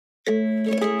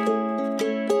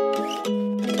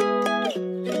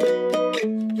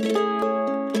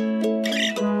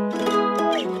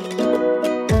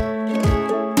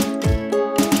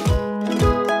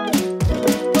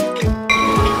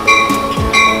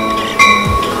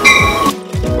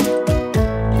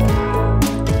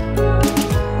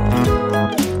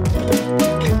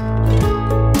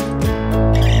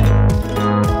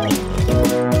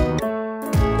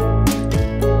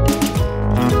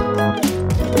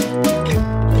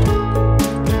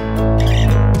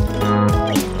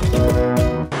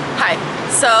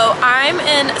So I'm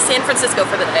in San Francisco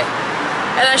for the day,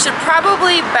 and I should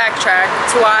probably backtrack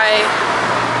to why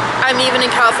I'm even in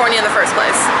California in the first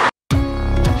place.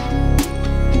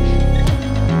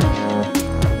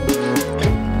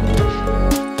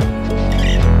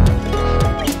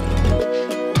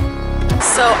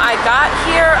 So I got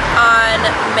here on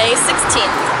May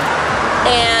 16th,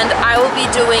 and I will be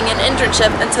doing an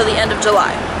internship until the end of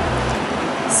July.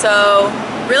 So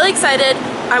really excited.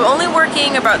 I'm only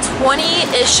working about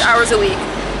 20-ish hours a week,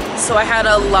 so I had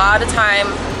a lot of time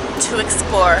to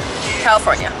explore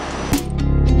California.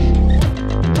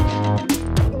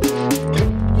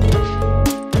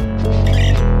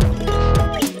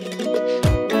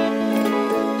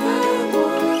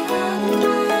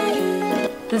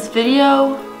 This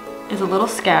video is a little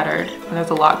scattered and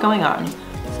there's a lot going on,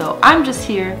 so I'm just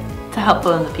here to help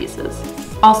fill in the pieces.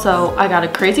 Also, I got a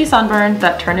crazy sunburn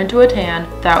that turned into a tan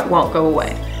that won't go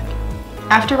away.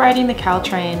 After riding the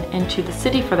Caltrain into the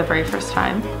city for the very first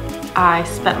time, I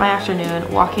spent my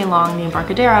afternoon walking along the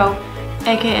Embarcadero,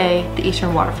 aka the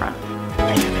Eastern Waterfront.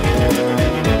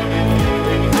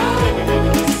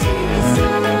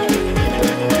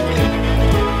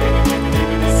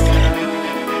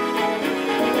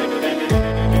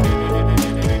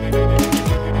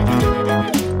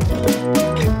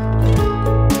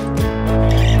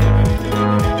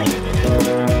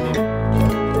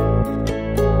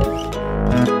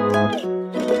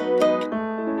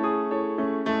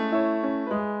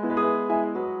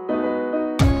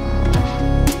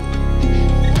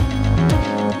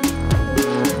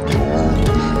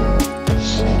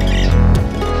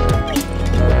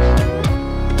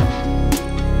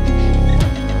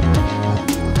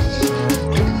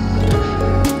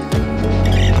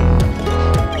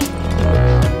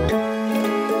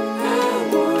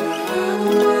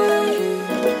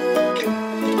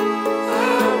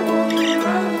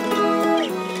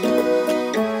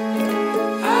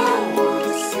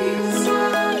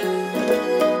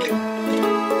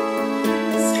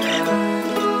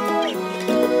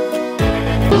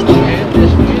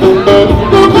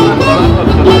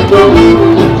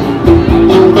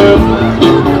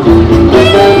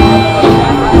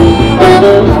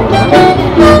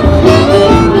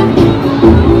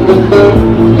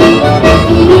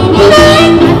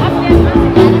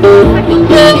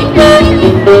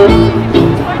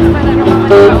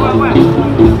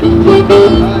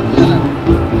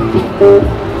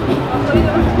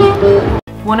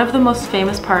 One of the most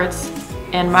famous parts,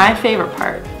 and my favorite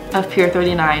part, of Pier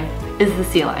 39 is the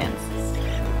sea lions.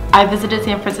 I visited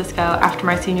San Francisco after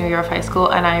my senior year of high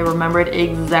school and I remembered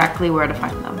exactly where to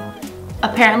find them.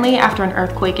 Apparently, after an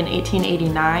earthquake in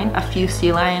 1889, a few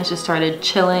sea lions just started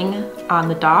chilling on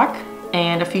the dock,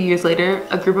 and a few years later,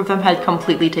 a group of them had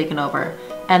completely taken over,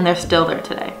 and they're still there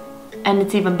today. And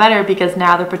it's even better because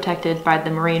now they're protected by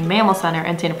the Marine Mammal Center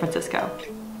in San Francisco.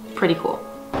 Pretty cool.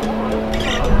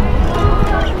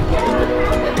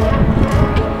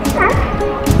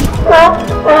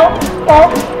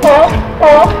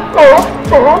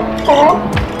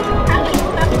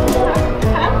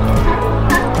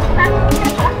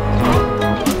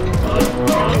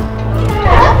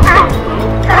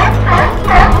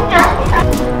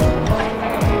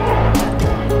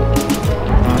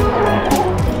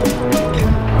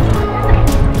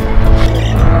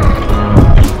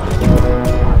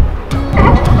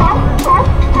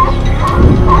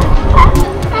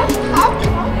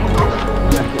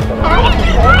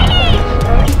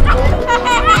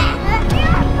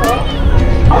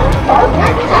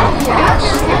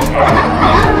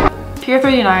 Pier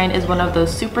 39 is one of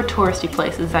those super touristy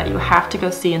places that you have to go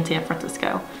see in San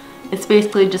Francisco. It's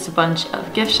basically just a bunch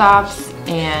of gift shops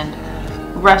and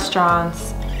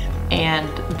restaurants, and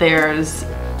there's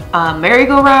a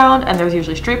merry-go-round, and there's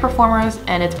usually street performers,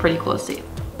 and it's pretty cool to see.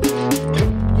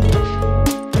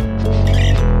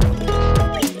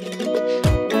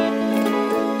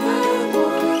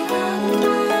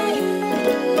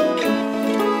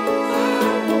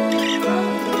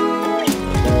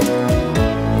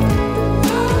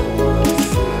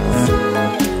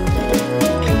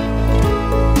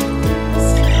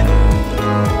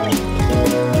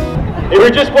 We're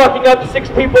just walking up 6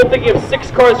 people, thinking of 6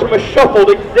 cards from a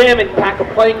shuffled, examined pack of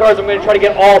playing cards. I'm going to try to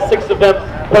get all 6 of them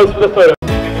posed for the photo.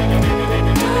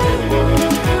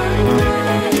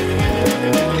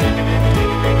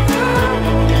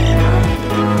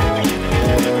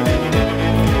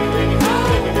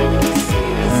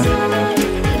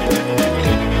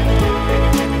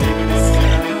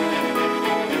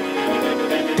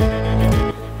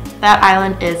 That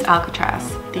island is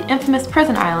Alcatraz, the infamous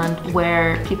prison island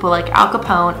where people like Al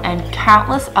Capone and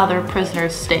countless other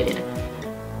prisoners stayed.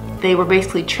 They were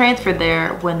basically transferred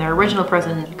there when their original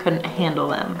prison couldn't handle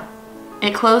them.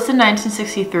 It closed in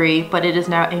 1963, but it is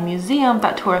now a museum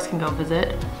that tourists can go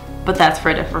visit, but that's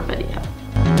for a different video.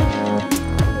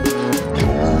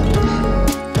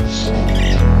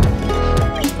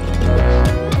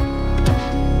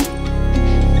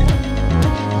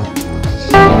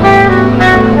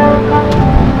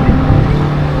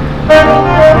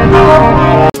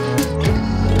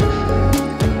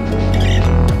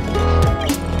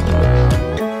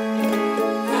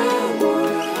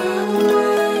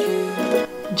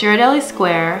 Ghirardelli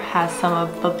Square has some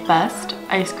of the best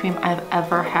ice cream I've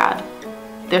ever had.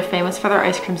 They're famous for their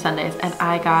ice cream sundaes, and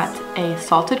I got a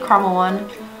salted caramel one.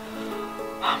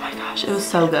 Oh my gosh, it was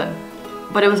so good.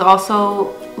 But it was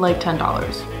also like $10.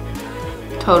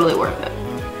 Totally worth it.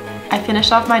 I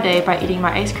finished off my day by eating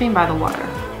my ice cream by the water.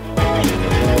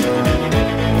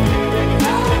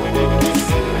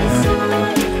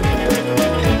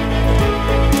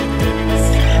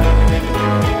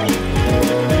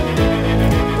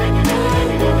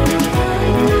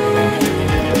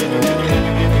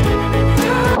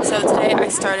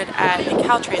 Started at the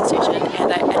Caltrain station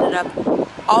and I ended up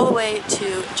all the way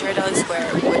to Ghirardelli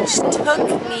Square, which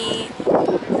took me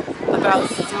about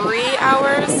 3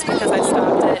 hours because I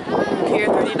stopped at Pier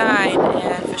 39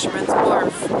 and Fisherman's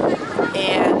Wharf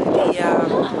and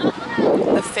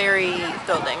the ferry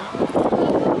building.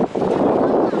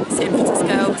 San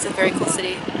Francisco is a very cool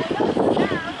city.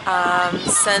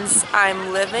 Since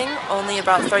I'm living only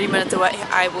about 30 minutes away,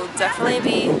 I will definitely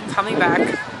be coming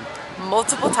back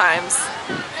multiple times,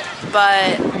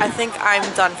 but I think I'm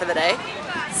done for the day,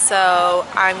 so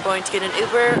I'm going to get an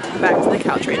Uber back to the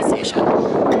Caltrain station.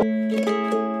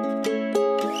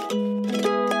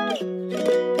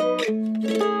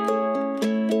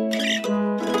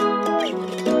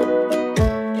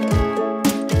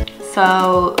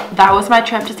 So that was my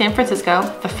trip to San Francisco,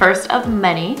 the first of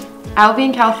many. I'll be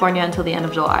in California until the end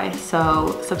of July,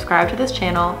 so subscribe to this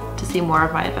channel to see more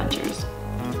of my adventures.